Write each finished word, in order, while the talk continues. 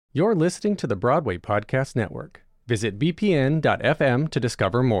You're listening to the Broadway Podcast Network. Visit bpn.fm to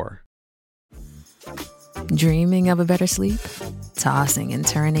discover more. Dreaming of a better sleep? Tossing and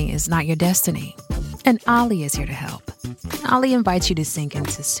turning is not your destiny. And Ollie is here to help. Ollie invites you to sink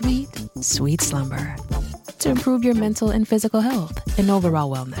into sweet, sweet slumber to improve your mental and physical health and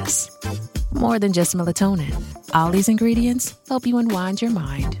overall wellness. More than just melatonin, Ollie's ingredients help you unwind your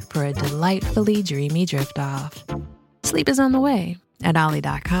mind for a delightfully dreamy drift off. Sleep is on the way at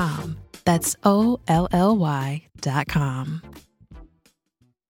Ollie.com. That's OLLY.com.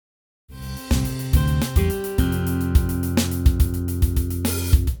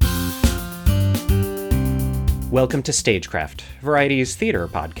 Welcome to Stagecraft, Variety's theater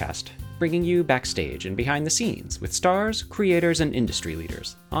podcast, bringing you backstage and behind the scenes with stars, creators, and industry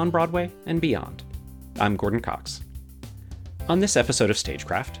leaders on Broadway and beyond. I'm Gordon Cox. On this episode of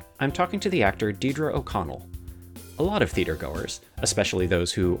Stagecraft, I'm talking to the actor Deirdre O'Connell. A lot of theatergoers, especially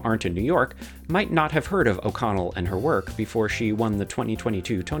those who aren't in New York, might not have heard of O'Connell and her work before she won the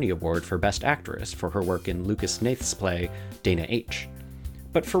 2022 Tony Award for Best Actress for her work in Lucas Hnath's play Dana H.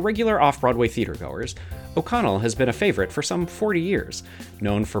 But for regular off-Broadway theatergoers, O'Connell has been a favorite for some 40 years,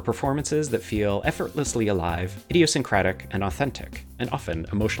 known for performances that feel effortlessly alive, idiosyncratic, and authentic, and often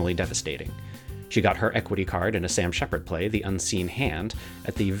emotionally devastating. She got her equity card in a Sam Shepard play, The Unseen Hand,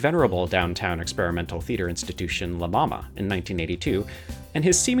 at the venerable downtown experimental theater institution La Mama in 1982, and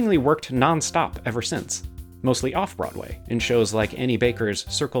has seemingly worked non-stop ever since, mostly off-Broadway, in shows like Annie Baker's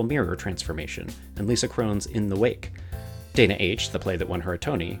Circle Mirror Transformation and Lisa Krone's In the Wake. Dana H., the play that won her a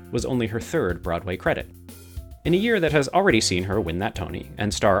Tony, was only her third Broadway credit. In a year that has already seen her win that Tony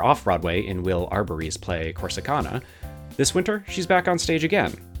and star off-Broadway in Will Arbery's play Corsicana, this winter she's back on stage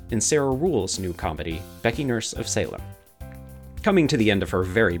again in Sarah Ruhl's new comedy, Becky Nurse of Salem. Coming to the end of her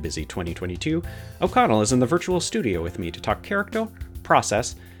very busy 2022, O'Connell is in the virtual studio with me to talk character,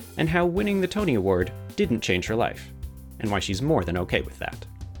 process, and how winning the Tony Award didn't change her life, and why she's more than okay with that.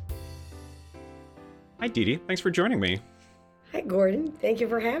 Hi, Dee Dee. Thanks for joining me. Hi, Gordon. Thank you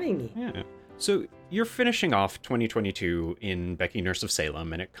for having me. Yeah. So you're finishing off 2022 in Becky Nurse of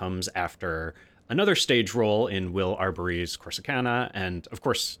Salem, and it comes after another stage role in Will Arbery's Corsicana, and of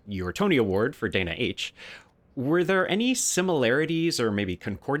course, your Tony Award for Dana H. Were there any similarities or maybe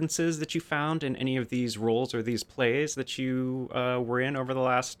concordances that you found in any of these roles or these plays that you were in over the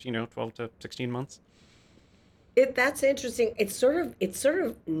last, 12 to 16 months? That's interesting. It's sort of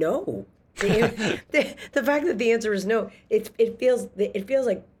no. The fact that the answer is no, it feels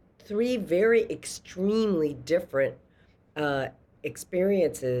like three very extremely different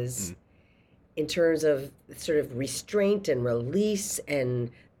experiences in terms of sort of restraint and release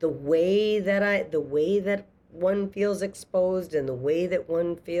and the way that one feels exposed and the way that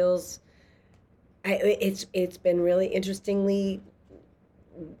one feels. It's been really interestingly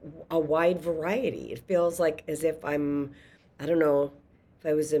a wide variety. It feels like as if I don't know. If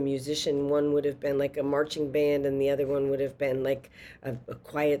I was a musician, one would have been like a marching band and the other one would have been like a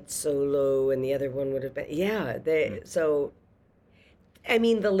quiet solo and the other one would have been, so, I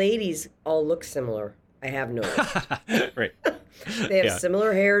mean, the ladies all look similar, I have noticed. Right. They have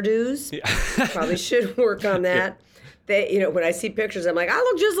similar hairdos. Yeah. Probably should work on that. Yeah. They, when I see pictures, I'm like, I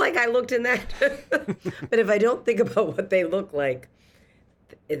look just like I looked in that. But if I don't think about what they look like,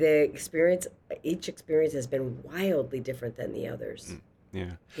 each experience has been wildly different than the others.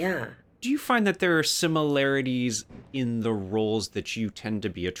 Yeah. Yeah. Do you find that there are similarities in the roles that you tend to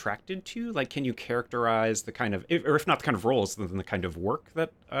be attracted to? Like, can you characterize the kind of, or if not the kind of roles, then the kind of work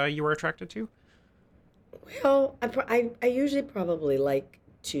that you are attracted to? Well, I usually probably like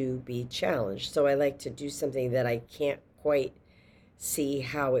to be challenged. So I like to do something that I can't quite see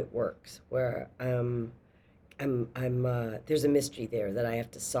how it works, where there's a mystery there that I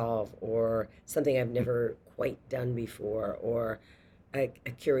have to solve, or something I've never quite done before, or a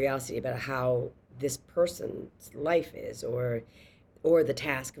curiosity about how this person's life is, or the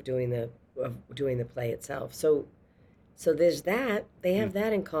task of doing the play itself. So there's that. They have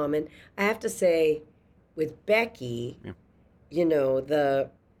that in common. I have to say, with Becky, the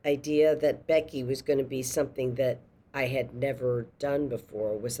idea that Becky was going to be something that I had never done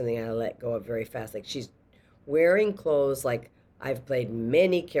before was something I let go of very fast. Like, she's wearing clothes like I've played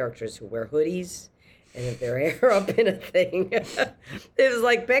many characters who wear hoodies and have their hair up in a thing. It was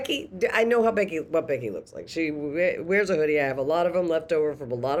like, Becky, I know what Becky looks like. She wears a hoodie. I have a lot of them left over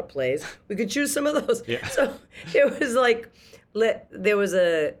from a lot of plays. We could choose some of those. Yeah. So it was like, there was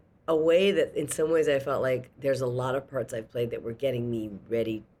a way that in some ways I felt like there's a lot of parts I've played that were getting me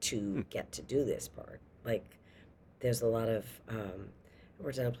ready to get to do this part. Like, there's a lot of, I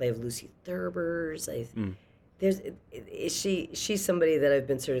worked on a play of Lucy Thurber's. she's somebody that I've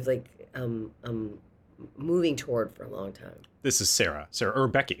been sort of like moving toward for a long time. This is Sarah or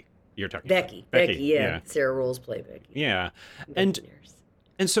Becky. You're talking Becky. about. Becky, yeah. Sarah Rules play Becky. Yeah, and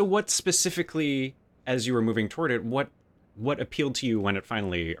so what specifically, as you were moving toward it, what appealed to you when it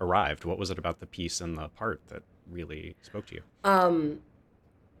finally arrived? What was it about the piece and the part that really spoke to you?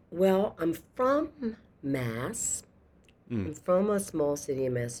 Well, I'm from Mass. I'm from a small city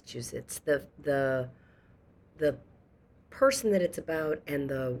in Massachusetts. The person that it's about and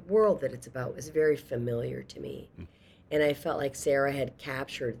the world that it's about was very familiar to me. And I felt like Sarah had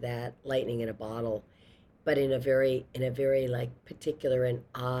captured that lightning in a bottle, but in a very like particular and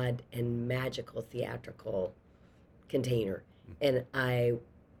odd and magical theatrical container. And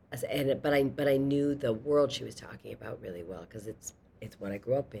but I knew the world she was talking about really well because it's what I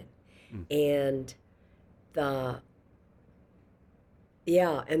grew up in. And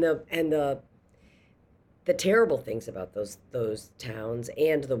the terrible things about those towns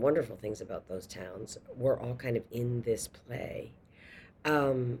and the wonderful things about those towns were all kind of in this play.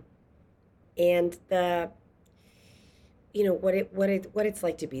 And the what it's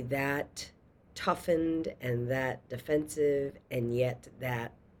like to be that toughened and that defensive and yet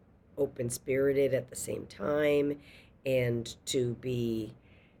that open-spirited at the same time, and to be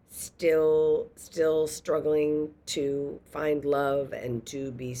still struggling to find love and to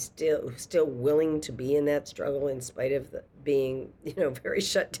be still willing to be in that struggle in spite of being very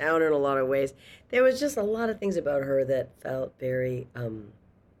shut down in a lot of ways. There was just a lot of things about her that felt very I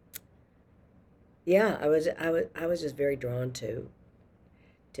was just very drawn to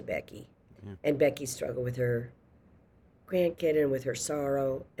Becky. And Becky's struggle with her grandkid and with her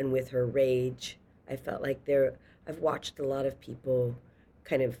sorrow and with her rage. I felt like I've watched a lot of people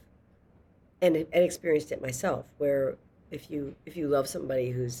kind of and experienced it myself, where if you love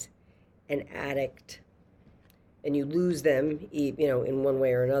somebody who's an addict and you lose them, in one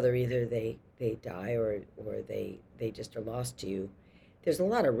way or another, either they die or they just are lost to you, there's a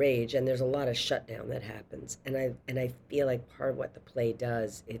lot of rage and there's a lot of shutdown that happens. And I feel like part of what the play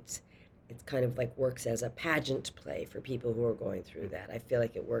does, it's kind of like works as a pageant play for people who are going through that. I feel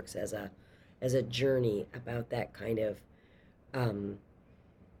like it works as a journey about that kind of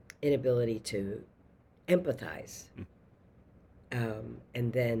inability to empathize,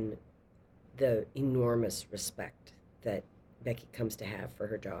 and then the enormous respect that Becky comes to have for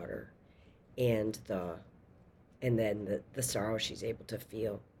her daughter, and then the sorrow she's able to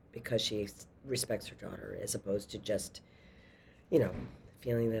feel because she respects her daughter, as opposed to just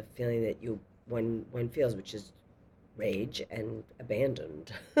feeling that one feels, which is rage and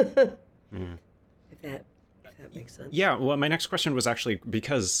abandoned. If that makes sense. Yeah, well, my next question was actually,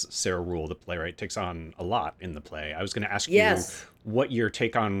 because Sarah Ruhl, the playwright, takes on a lot in the play, I was going to ask you what your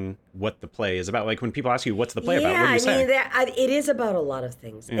take on what the play is about. Like, when people ask you, what's the play about, what do you say? It is about a lot of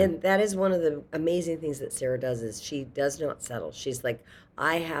things. And that is one of the amazing things that Sarah does, is she does not settle. She's like,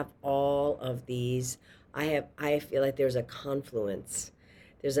 I have all of these. I feel like there's a confluence.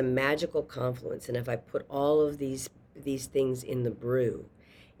 There's a magical confluence. And if I put all of these things in the brew,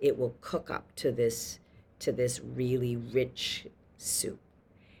 it will cook up to this really rich soup.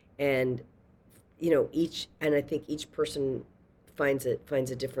 And I think each person finds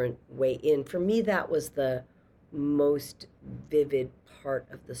a different way in. For me, that was the most vivid part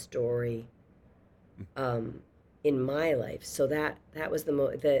of the story in my life. So that was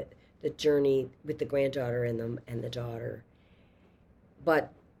the journey with the granddaughter and the daughter.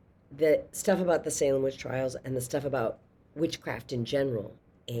 But the stuff about the Salem witch trials and the stuff about witchcraft in general,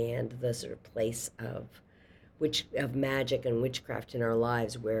 and the sort of place of magic and witchcraft in our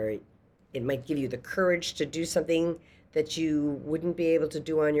lives, where it might give you the courage to do something that you wouldn't be able to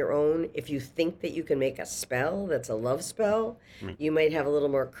do on your own. If you think that you can make a spell that's a love spell, you might have a little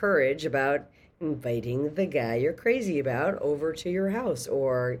more courage about inviting the guy you're crazy about over to your house,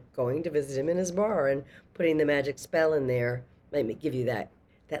 or going to visit him in his bar and putting the magic spell in there. Might give you that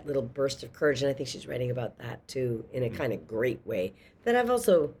little burst of courage. And I think she's writing about that too, in a kind of great way that I've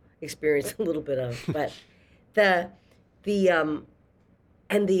also experienced a little bit of. But the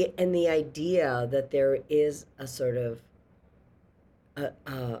idea that there is a sort of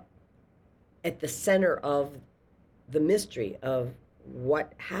at the center of the mystery of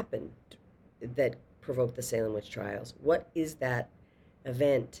what happened that provoked the Salem witch trials. What is that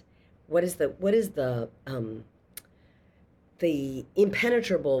event? What is the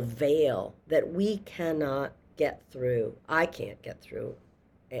impenetrable veil that we cannot get through? I can't get through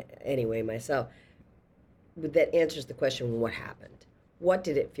anyway myself. That answers the question, what happened? What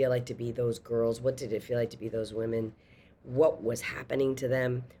did it feel like to be those girls? What did it feel like to be those women? what was happening to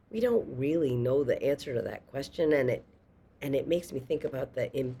them. We don't really know the answer to that question, and it makes me think about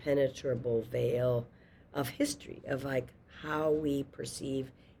the impenetrable veil of history, of like how we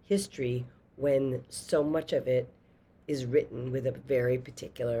perceive history when so much of it is written with a very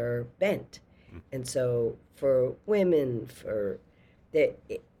particular bent. And so for women, for that,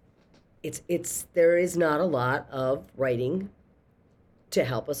 it's there is not a lot of writing to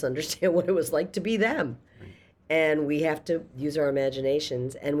help us understand what it was like to be them. And we have to use our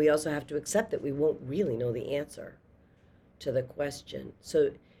imaginations, and we also have to accept that we won't really know the answer to the question.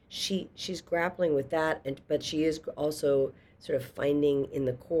 So she's grappling with that, but she is also sort of finding in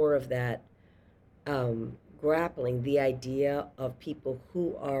the core of that grappling the idea of people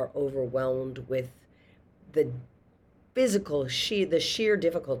who are overwhelmed with the the sheer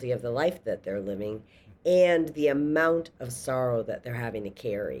difficulty of the life that they're living, and the amount of sorrow that they're having to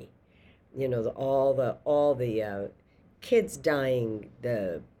carry. You know, all the kids dying,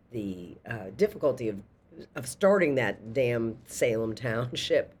 the difficulty of starting that damn Salem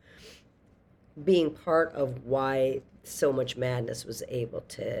township, being part of why so much madness was able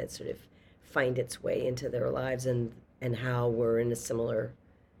to sort of find its way into their lives, and how we're in a similar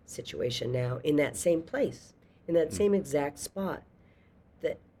situation now in that same place, in that same exact spot.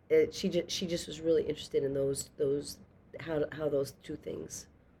 That she just was really interested in those how those two things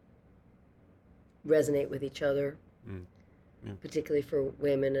resonate with each other, particularly for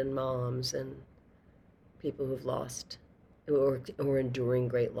women and moms and people who've lost or are enduring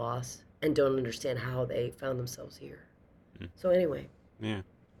great loss and don't understand how they found themselves here. So anyway, and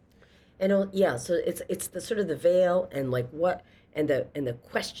so it's the sort of the veil and like what and the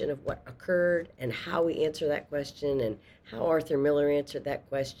question of what occurred and how we answer that question and how Arthur Miller answered that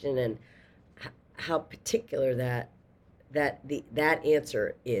question and how particular that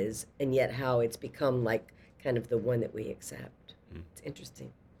answer is, and yet how it's become like kind of the one that we accept. It's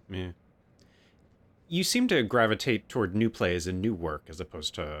interesting. Yeah. You seem to gravitate toward new plays and new work as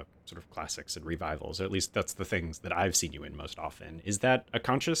opposed to sort of classics and revivals. Or at least that's the things that I've seen you in most often. Is that a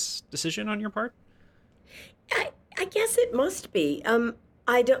conscious decision on your part? I guess it must be.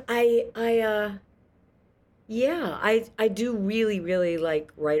 I do really, really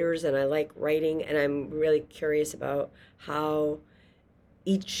like writers, and I like writing, and I'm really curious about how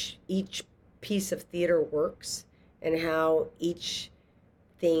each piece of theater works and how each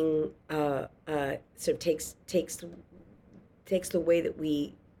thing sort of takes the way that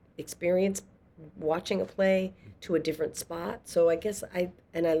we experience watching a play to a different spot. So I guess I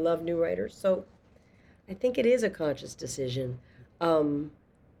love new writers, so I think it is a conscious decision.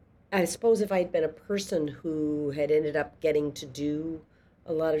 I suppose if I'd been a person who had ended up getting to do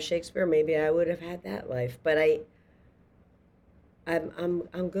a lot of Shakespeare, maybe I would have had that life. But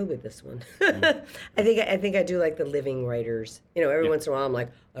I'm good with this one. I think I do like the living writers. You know, every once in a while I'm like,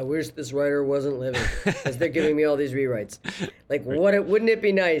 I wish this writer wasn't living because they're giving me all these rewrites. Like, wouldn't it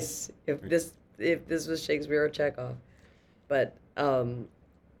be nice if this was Shakespeare or Chekhov? But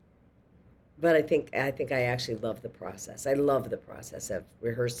I think I actually love the process. I love the process of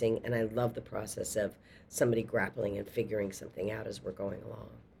rehearsing, and I love the process of somebody grappling and figuring something out as we're going along.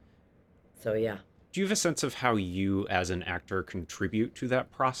 So yeah. Do you have a sense of how you, as an actor, contribute to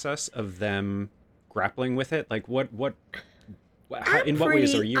that process of them grappling with it? Like, in what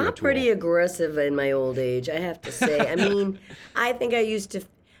ways are you a tool? I'm pretty aggressive in my old age, I have to say. I mean, I think I used to.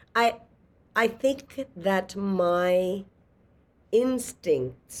 I think that my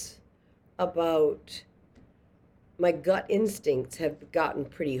instincts about my gut instincts have gotten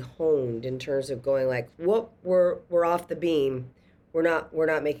pretty honed in terms of going like, whoop, we're off the beam. We're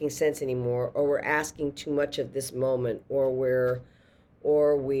not making sense anymore, or we're asking too much of this moment, or we're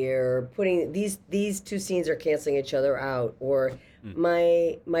putting these two scenes are canceling each other out, or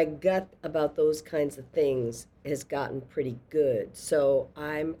my gut about those kinds of things has gotten pretty good. So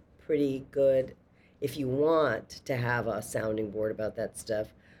I'm pretty good, if you want to have a sounding board about that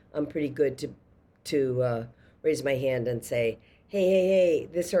stuff, I'm pretty good to raise my hand and say, hey,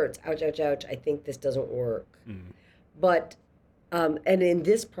 this hurts, ouch, ouch, ouch, I think this doesn't work. But and in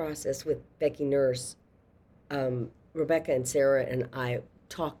this process with Becky Nurse, Rebecca and Sarah and I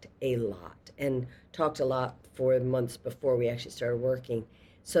talked a lot for months before we actually started working,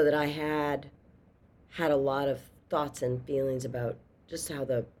 so that I had a lot of thoughts and feelings about just how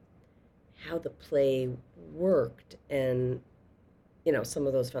the play worked, and some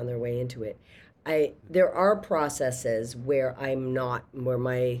of those found their way into it. There are processes where I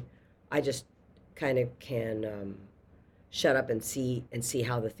just kind of can shut up and see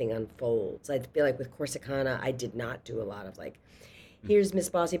how the thing unfolds. I feel like with Corsicana, I did not do a lot of like, here's Miss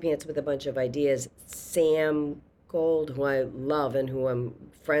Bossy Pants with a bunch of ideas. Sam Gold, who I love and who I'm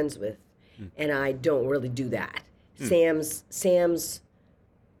friends with, and I don't really do that. Sam's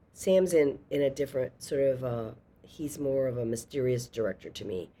in a different sort of he's more of a mysterious director to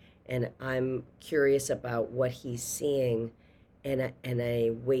me, and I'm curious about what he's seeing, and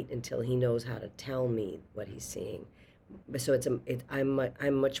I wait until he knows how to tell me what he's seeing. So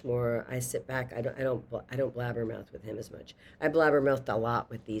I'm much more. I sit back. I don't blabbermouth with him as much. I blabbermouthed a lot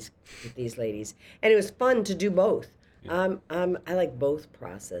with these ladies, and it was fun to do both. Yeah. I like both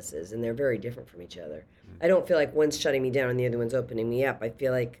processes, and they're very different from each other. I don't feel like one's shutting me down and the other one's opening me up. I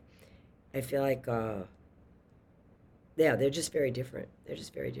feel like yeah, they're just very different.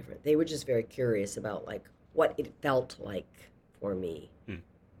 They were just very curious about like what it felt like for me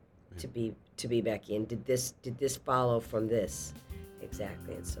to be Becky, and did this follow from this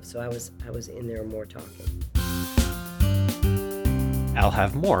exactly and stuff. So I was in there more talking. I'll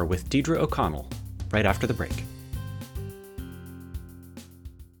have more with Deirdre O'Connell right after the break.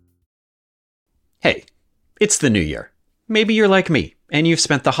 Hey, it's the new year. Maybe you're like me, and you've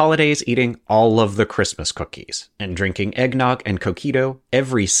spent the holidays eating all of the Christmas cookies and drinking eggnog and coquito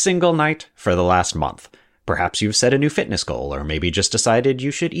every single night for the last month. Perhaps you've set a new fitness goal, or maybe just decided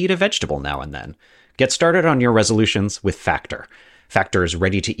you should eat a vegetable now and then. Get started on your resolutions with Factor. Factor's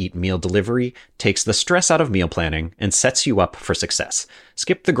ready-to-eat meal delivery takes the stress out of meal planning and sets you up for success.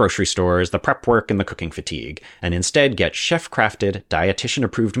 Skip the grocery stores, the prep work, and the cooking fatigue, and instead get chef-crafted,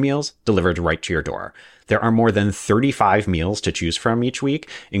 dietitian-approved meals delivered right to your door. There are more than 35 meals to choose from each week,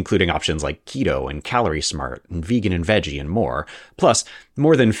 including options like keto and calorie smart and vegan and veggie and more, plus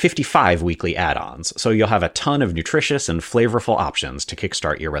more than 55 weekly add-ons, so you'll have a ton of nutritious and flavorful options to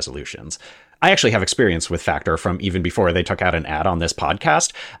kickstart your resolutions. I actually have experience with Factor from even before they took out an ad on this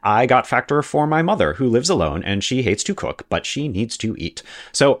podcast. I got Factor for my mother, who lives alone, and she hates to cook, but she needs to eat.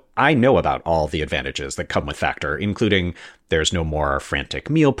 So I know about all the advantages that come with Factor, including there's no more frantic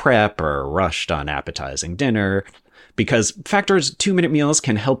meal prep or rushed, unappetizing dinner, because Factor's 2-minute meals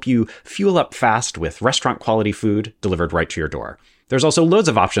can help you fuel up fast with restaurant-quality food delivered right to your door. There's also loads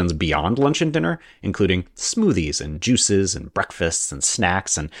of options beyond lunch and dinner, including smoothies and juices and breakfasts and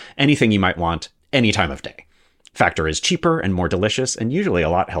snacks and anything you might want any time of day. Factor is cheaper and more delicious and usually a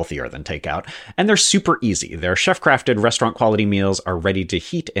lot healthier than takeout, and they're super easy. Their chef-crafted restaurant-quality meals are ready to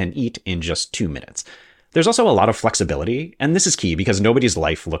heat and eat in just 2 minutes. There's also a lot of flexibility, and this is key because nobody's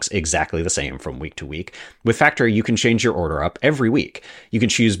life looks exactly the same from week to week. With Factor, you can change your order up every week. You can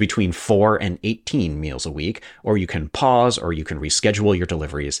choose between 4 and 18 meals a week, or you can pause or you can reschedule your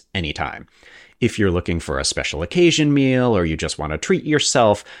deliveries anytime. If you're looking for a special occasion meal or you just want to treat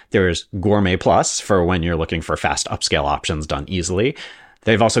yourself, there's Gourmet Plus for when you're looking for fast upscale options done easily.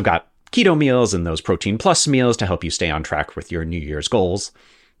 They've also got keto meals and those Protein Plus meals to help you stay on track with your New Year's goals.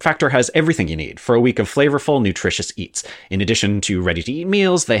 Factor has everything you need for a week of flavorful, nutritious eats. In addition to ready-to-eat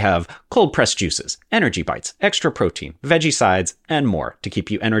meals, they have cold-pressed juices, energy bites, extra protein, veggie sides, and more to keep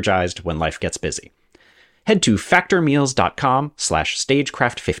you energized when life gets busy. Head to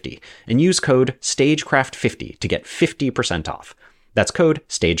factormeals.com/stagecraft50 and use code STAGECRAFT50 to get 50% off. That's code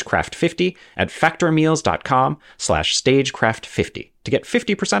STAGECRAFT50 at factormeals.com/stagecraft50 to get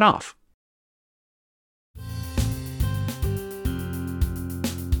 50% off.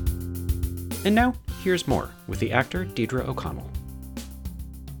 And now, here's more with the actor Deirdre O'Connell.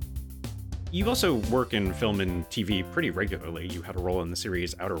 You also work in film and TV pretty regularly. You had a role in the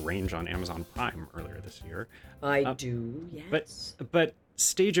series Outer Range on Amazon Prime earlier this year. I do, yes. But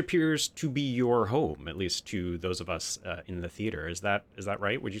stage appears to be your home, at least to those of us in the theater. Is that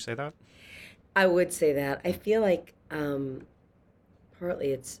right? Would you say that? I would say that. I feel like partly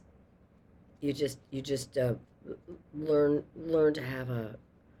it's you just learn to have a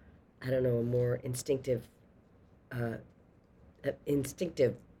more instinctive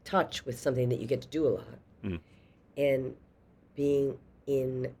touch with something that you get to do a lot. And being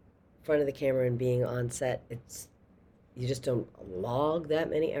in front of the camera and being on set, you just don't log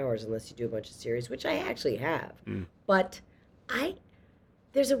that many hours unless you do a bunch of series, which I actually have. But I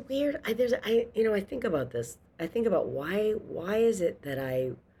think about this. I think about why is it that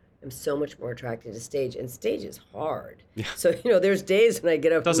I am so much more attracted to stage, and stage is hard. Yeah. So, there's days when I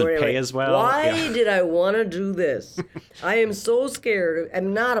get up doesn't in the morning, pay as well. Why did I want to do this? I am so scared.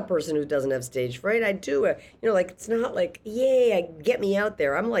 I'm not a person who doesn't have stage fright. I do. It's not like, yay, get me out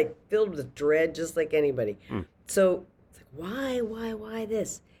there. I'm like filled with dread just like anybody. So it's like, why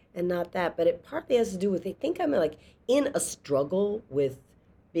this and not that? But it partly has to do with, I think I'm like in a struggle with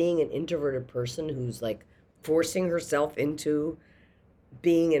being an introverted person who's like forcing herself into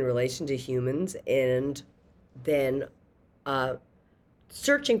being in relation to humans, and then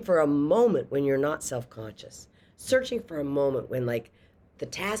searching for a moment when you're not self-conscious. searching for a moment when like the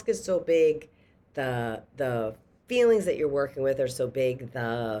task is so big, the feelings that you're working with are so big,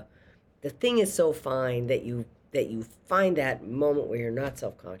 the thing is so fine that you find that moment where you're not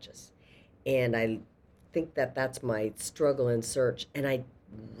self-conscious. And I think that that's my struggle and search, and I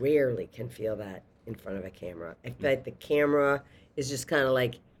rarely can feel that in front of a camera. I feel like the camera is just kind of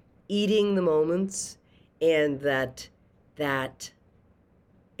like eating the moments, and that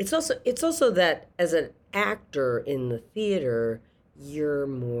it's also that as an actor in the theater, you're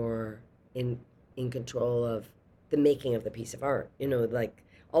more in control of the making of the piece of art. You know, like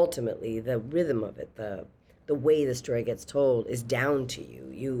ultimately the rhythm of it, the way the story gets told is down to you.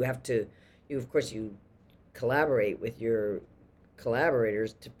 You of course collaborate with your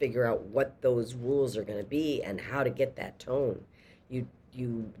collaborators to figure out what those rules are going to be and how to get that tone.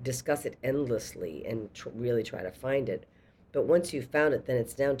 You discuss it endlessly and really try to find it. But once you've found it, then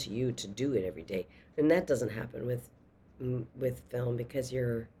it's down to you to do it every day. And that doesn't happen with film, because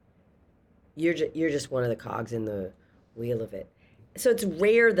you're just one of the cogs in the wheel of it. So it's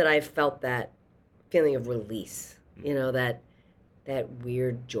rare that I've felt that feeling of release, you know, that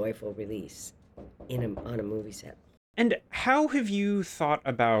weird, joyful release on a movie set. And how have you thought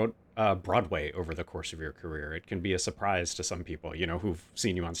about Broadway over the course of your career? It can be a surprise to some people, you know, who've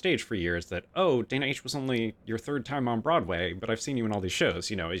seen you on stage for years, that, oh, Dana H. was only your third time on Broadway, but I've seen you in all these shows,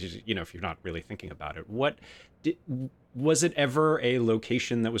 you know, if you're not really thinking about it. Was it ever a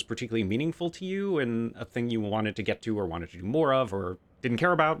location that was particularly meaningful to you and a thing you wanted to get to or wanted to do more of or didn't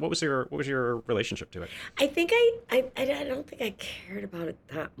care about? What was your relationship to it? I think I don't think I cared about it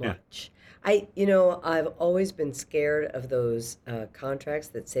that much. Yeah. I've always been scared of those contracts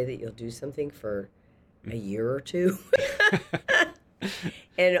that say that you'll do something for a year or two.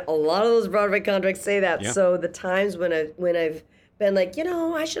 And a lot of those Broadway contracts say that. Yeah. So the times when I've been like,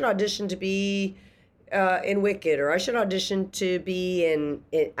 I should audition to be in Wicked, or I should audition to be and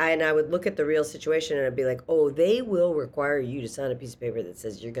I would look at the real situation and I'd be like, oh, they will require you to sign a piece of paper that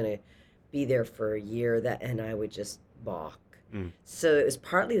says you're going to be there for a year, and I would just balk. So it was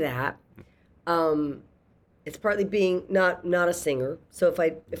partly that. It's partly being not a singer. So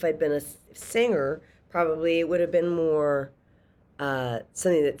if I'd been a singer, probably it would have been more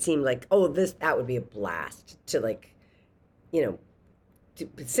something that seemed like, oh, that would be a blast to, like, to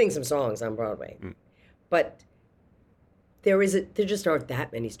sing some songs on Broadway. But there just aren't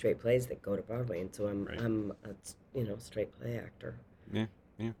that many straight plays that go to Broadway, and so I'm a straight play actor. Yeah.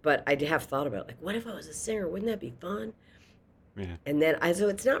 But I have thought about, like, what if I was a singer? Wouldn't that be fun? Yeah. And then so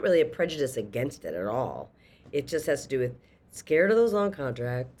it's not really a prejudice against it at all. It just has to do with scared of those long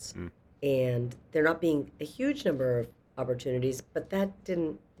contracts, and there not being a huge number of opportunities. But that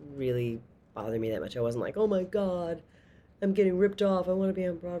didn't really bother me that much. I wasn't like, oh my God, I'm getting ripped off, I want to be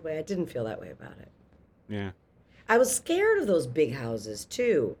on Broadway. I didn't feel that way about it. Yeah. I was scared of those big houses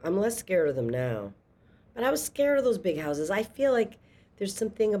too. I'm less scared of them now. But I was scared of those big houses. I feel like there's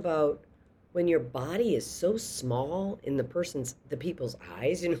something about when your body is so small in the people's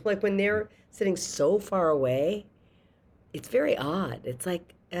eyes, like when they're sitting so far away, it's very odd. It's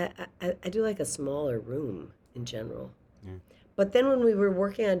like, I do like a smaller room in general. Yeah. But then when we were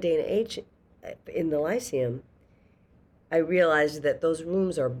working on Dana H. in the Lyceum, I realized that those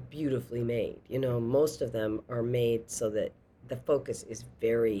rooms are beautifully made. Most of them are made so that the focus is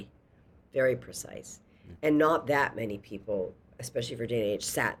very, very precise. And not that many people, especially for Dana H.,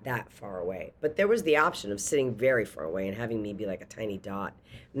 sat that far away. But there was the option of sitting very far away and having me be like a tiny dot.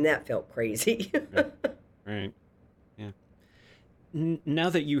 And that felt crazy. Yeah. Right. Yeah. Now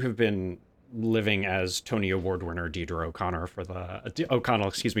that you have been living as Tony Award winner Deirdre O'Connell for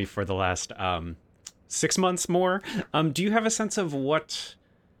the last 6 months more, do you have a sense of what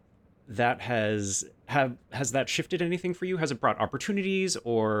that has that shifted anything for you? Has it brought opportunities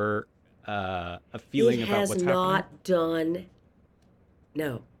or a feeling about what's happening? It has not done.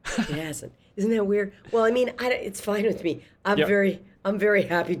 No, it hasn't. Isn't that weird? Well, I mean, it's fine with me. I'm very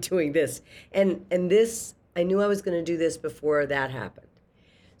happy doing this, and this, I knew I was going to do this before that happened,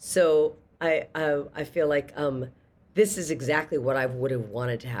 so I feel like this is exactly what I would have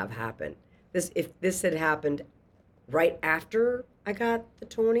wanted to have happen. If this had happened right after I got the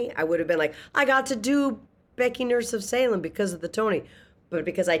Tony, I would have been like, I got to do Becky Nurse of Salem because of the Tony. But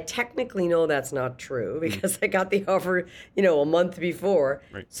because I technically know that's not true, because I got the offer, a month before.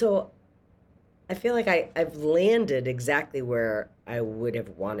 Right. So I feel like I've landed exactly where I would have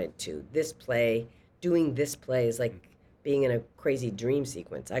wanted to. Doing this play is like being in a crazy dream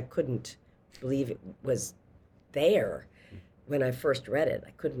sequence. I couldn't believe it was there. When I first read it,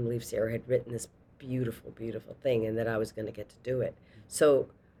 I couldn't believe Sarah had written this beautiful, beautiful thing and that I was going to get to do it. So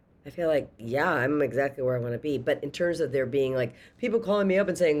I feel like, yeah, I'm exactly where I want to be. But in terms of there being like people calling me up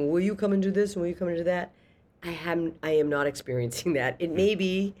and saying, will you come and do this and will you come and do that? I am not experiencing that. It may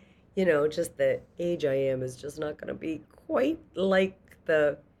be, just the age I am is just not going to be quite like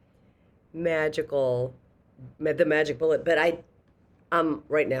the magic bullet. But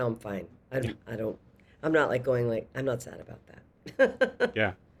right now I'm fine. I'm not like going like, I'm not sad about that.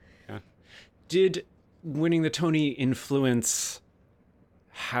 Yeah. Did winning the Tony influence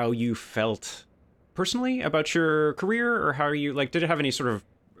how you felt personally about your career, or how you did it have any sort of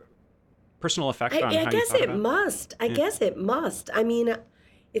personal effect on how you guess thought it about it? must. I guess it must. I mean,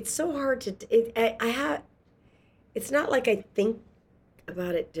 it's so hard to. It's not like I think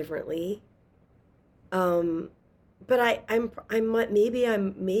about it differently. But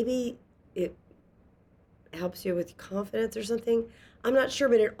maybe it helps you with confidence or something. I'm not sure,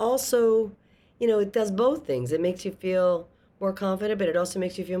 but it also, it does both things. It makes you feel more confident, but it also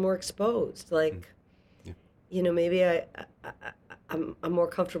makes you feel more exposed. Like, maybe I'm more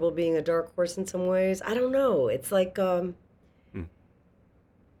comfortable being a dark horse in some ways. I don't know. It's like,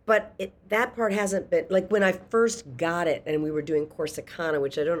 but that part hasn't been, like when I first got it and we were doing Corsicana,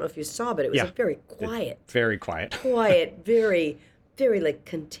 which I don't know if you saw, but it was a very quiet. Very quiet. Quiet, very, very like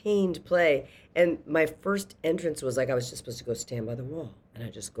contained play. And my first entrance was like I was just supposed to go stand by the wall. And I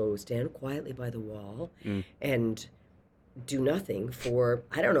just go stand quietly by the wall and do nothing for,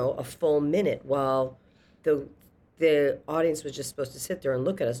 I don't know, a full minute while the audience was just supposed to sit there and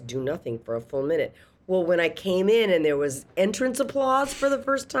look at us do nothing for a full minute. Well, when I came in and there was entrance applause for the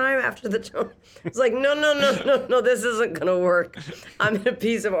first time after the tone, it's like, no, this isn't going to work. I'm in a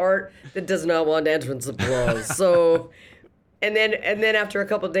piece of art that does not want entrance applause. So, and then after a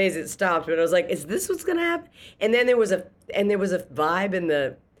couple of days it stopped, but I was like, is this what's going to happen? And then there was a vibe in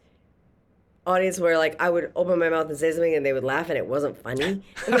the audience where like I would open my mouth and say something and they would laugh and it wasn't funny.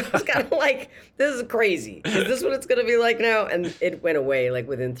 And I was kind of like, this is crazy. Is this what it's going to be like now? And it went away like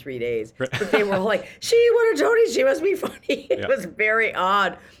within 3 days. But they were all like, she won a Tony, she must be funny. It was very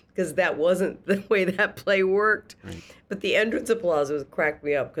odd because that wasn't the way that play worked. Right. But the entrance applause cracked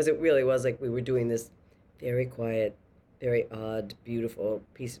me up because it really was like we were doing this very quiet, very odd, beautiful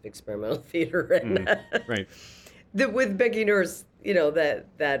piece of experimental theater. And right. With Becky Nurse,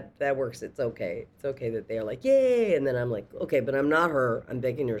 that works. It's okay. It's okay that they're like, yay, and then I'm like, okay, but I'm not her. I'm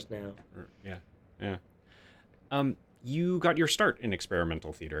Becky Nurse now. Yeah. You got your start in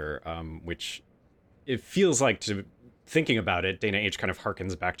experimental theater, which it feels like, thinking about it, Dana H kind of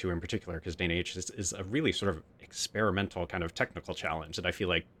harkens back to in particular, because Dana H is a really sort of experimental kind of technical challenge that I feel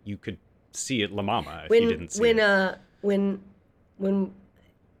like you could see at La Mama if you didn't see it. When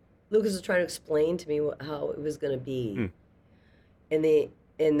Lucas was trying to explain to me how it was going to be, and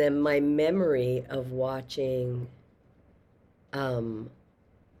then my memory of watching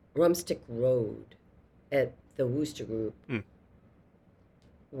Rumstick Road at the Wooster Group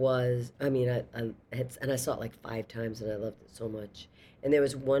was, I mean, I saw it like 5 times and I loved it so much. And there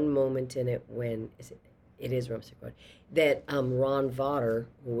was one moment in it when, it is Rumstick Road, that Ron Votter,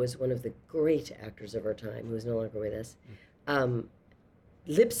 who was one of the great actors of our time, who is no longer with us,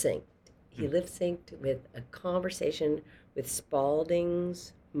 lip-synced. He lip-synced with a conversation with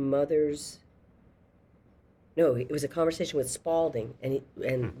Spalding's mother's. No, it was a conversation with Spalding,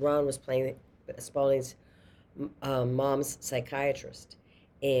 and Ron was playing Spalding's mom's psychiatrist,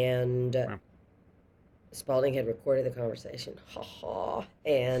 and Spalding had recorded the conversation,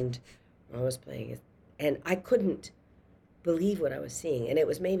 and Ron was playing it, and I couldn't believe what I was seeing, and it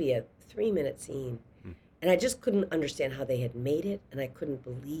was maybe a 3-minute scene, and I just couldn't understand how they had made it, and I couldn't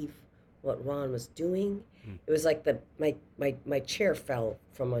believe what Ron was doing. It was like my chair fell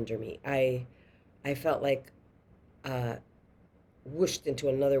from under me. I felt like whooshed into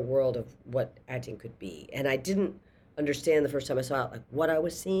another world of what acting could be, and I didn't understand the first time I saw it, like what I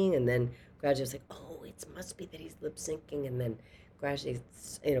was seeing, and then gradually I was like, oh, it must be that he's lip syncing, and then gradually,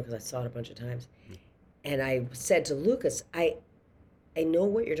 because I saw it a bunch of times, and I said to Lucas, I know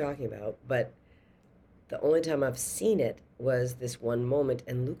what you're talking about, but the only time I've seen it was this one moment,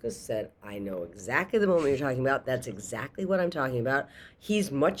 and Lucas said, I know exactly the moment you're talking about. That's exactly what I'm talking about.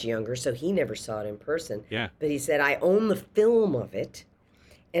 He's much younger, so he never saw it in person. Yeah. But he said, I own the film of it,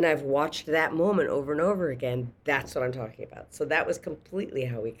 and I've watched that moment over and over again. That's what I'm talking about. So that was completely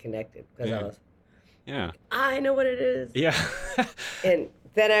how we connected, because I was, I know what it is. Yeah. And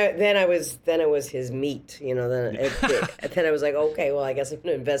then I was his meat, Then I was like, okay, well, I guess I'm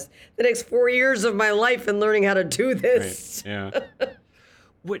gonna invest the next 4 years of my life in learning how to do this. Right. Yeah.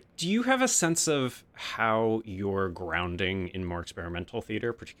 What do you have a sense of how your grounding in more experimental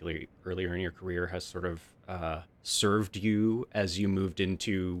theater, particularly earlier in your career, has sort of served you as you moved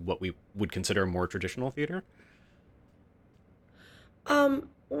into what we would consider more traditional theater? Well,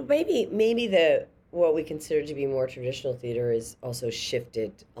 maybe the what we consider to be more traditional theater is also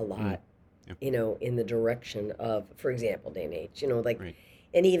shifted a Mm, lot, yeah, in the direction of, for example, Day and Age, like, right.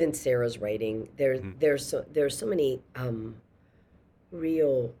 and even Sarah's writing. Mm, There's so many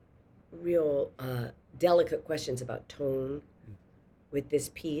real, real delicate questions about tone mm, with this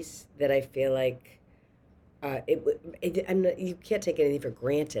piece that I feel like you can't take anything for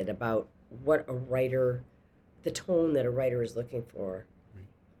granted about what a writer, the tone that a writer is looking for.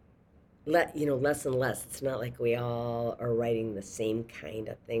 right. Less and less. It's not like we all are writing the same kind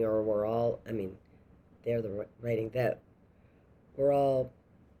of thing, or we're all. I mean, they're the writing that we're all.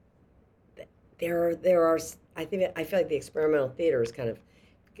 There are. I feel like the experimental theater is kind of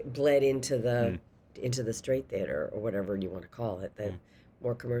bled Mm, into the straight theater, or whatever you want to call it, the yeah.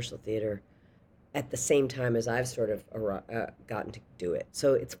 more commercial theater. At the same time as I've sort of gotten to do it.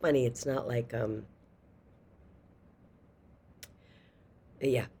 So it's funny. It's not like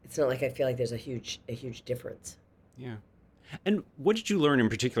yeah, it's not like I feel like there's a huge difference. Yeah. And what did you learn in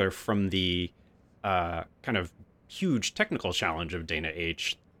particular from the kind of huge technical challenge of Dana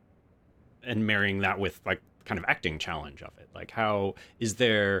H and marrying that with like kind of acting challenge of it? Like how was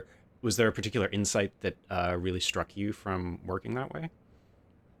there a particular insight that really struck you from working that way?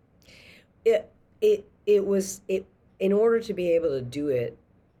 It in order to be able to do it,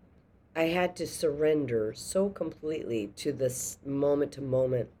 I had to surrender so completely to this moment to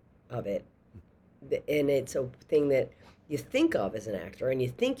moment of it. And it's a thing that you think of as an actor, and you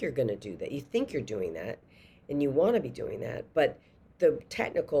think you're going to do that. You think you're doing that, and you want to be doing that. But the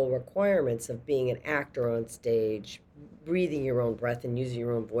technical requirements of being an actor on stage, breathing your own breath and using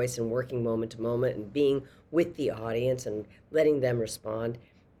your own voice and working moment to moment and being with the audience and letting them respond,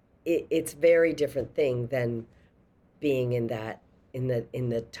 it's a very different thing than being in that in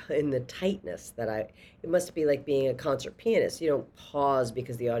the tightness that I. It must be like being a concert pianist. You don't pause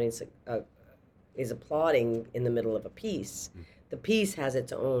because the audience is applauding in the middle of a piece. The piece has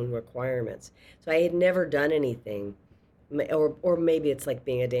its own requirements. So I had never done anything, or maybe it's like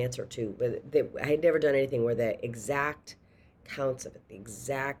being a dancer too. But I had never done anything where the exact counts of it, the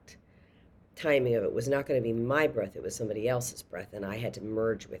exact timing of it was not going to be my breath. It was somebody else's breath, and I had to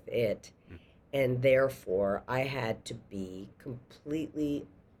merge with it. And therefore, I had to be completely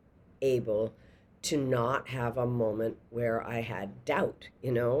able to not have a moment where I had doubt.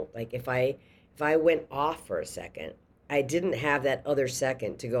 Like if I went off for a second, I didn't have that other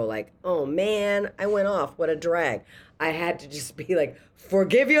second to go like, oh man, I went off. What a drag. I had to just be like,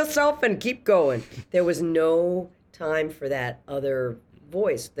 forgive yourself and keep going. There was no time for that other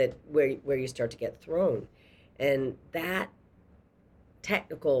voice that where you start to get thrown. And that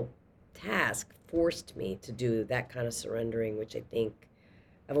technical task forced me to do that kind of surrendering, which I think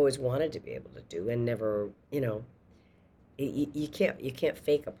I've always wanted to be able to do, and never, you can't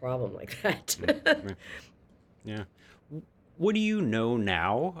fake a problem like that. Mm, yeah. What do you know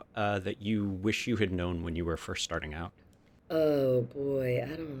now that you wish you had known when you were first starting out? Oh boy,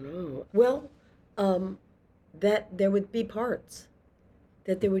 I don't know. Well, that there would be parts,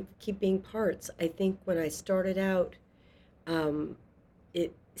 that there would keep being parts. I think when I started out,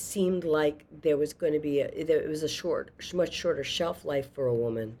 it seemed like there was going to be it was much shorter shelf life for a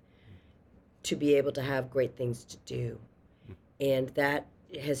woman to be able to have great things to do, and that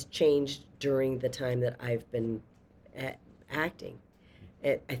has changed during the time that I've been acting.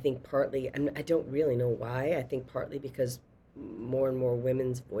 And I think partly, and I don't really know why. I think partly because more and more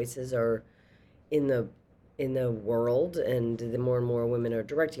women's voices are in the world, and the more and more women are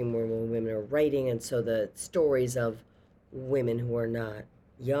directing, more and more women are writing, and so the stories of women who are not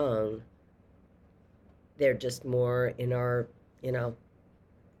young, they're just more in our,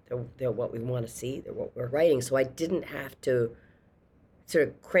 they're what we want to see, they're what we're writing. So I didn't have to sort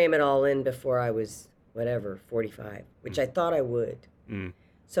of cram it all in before I was, whatever, 45, which I thought I would. Mm,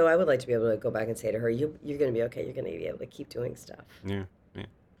 So I would like to be able to go back and say to her, you're going to be okay. You're going to be able to keep doing stuff. yeah.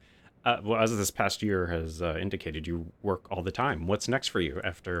 Yeah. Well, as this past year has indicated, you work all the time. What's next for you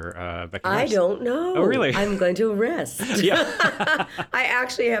after Becky I Nurse? don't know. Oh, really? I'm going to rest. Yeah. I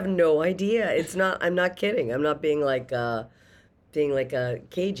actually have no idea. I'm not kidding. I'm not being like a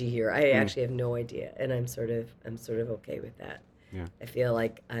cagey here. I actually have no idea, and I'm sort of okay with that. Yeah. I feel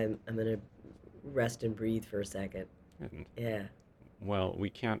like I'm going to rest and breathe for a second. And Yeah. Well, we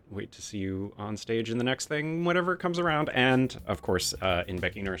can't wait to see you on stage in the next thing, whatever comes around. And, of course, in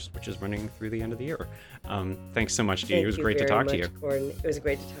Becky Nurse, which is running through the end of the year. Thanks so much, Dee. It was great to talk to you. Gordon. It was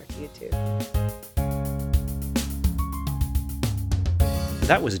great to talk to you, too.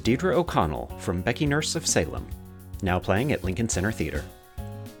 That was Deirdre O'Connell from Becky Nurse of Salem, now playing at Lincoln Center Theater.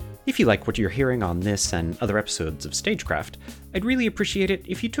 If you like what you're hearing on this and other episodes of Stagecraft, I'd really appreciate it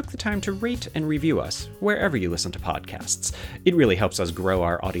if you took the time to rate and review us wherever you listen to podcasts. It really helps us grow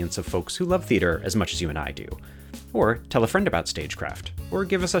our audience of folks who love theater as much as you and I do. Or tell a friend about Stagecraft, or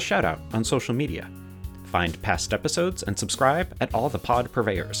give us a shout out on social media. Find past episodes and subscribe at all the pod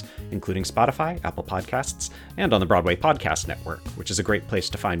purveyors, including Spotify, Apple Podcasts, and on the Broadway Podcast Network, which is a great place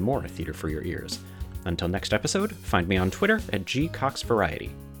to find more theater for your ears. Until next episode, find me on Twitter at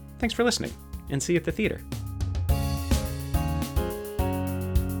 @GCoxVariety. Thanks for listening, and see you at the theater.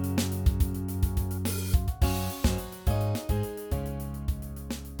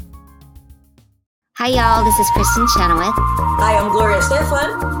 Hi, y'all. This is Kristen Chenoweth. Hi, I'm Gloria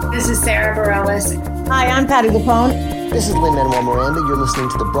Stefan. This is Sarah Bareilles. Hi, I'm Patty LuPone. This is Lin-Manuel Miranda. You're listening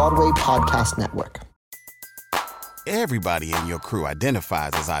to the Broadway Podcast Network. Everybody in your crew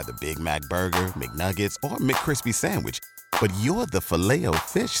identifies as either Big Mac Burger, McNuggets, or McCrispy Sandwich. But you're the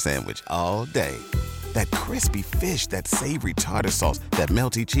Filet-O-Fish Sandwich all day. That crispy fish, that savory tartar sauce, that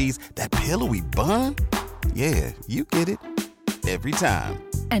melty cheese, that pillowy bun. Yeah, you get it. Every time.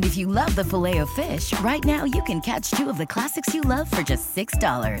 And if you love the Filet-O-Fish, right now you can catch 2 of the classics you love for just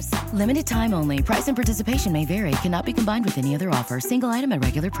 $6. Limited time only. Price and participation may vary. Cannot be combined with any other offer. Single item at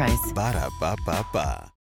regular price. Ba-da-ba-ba-ba.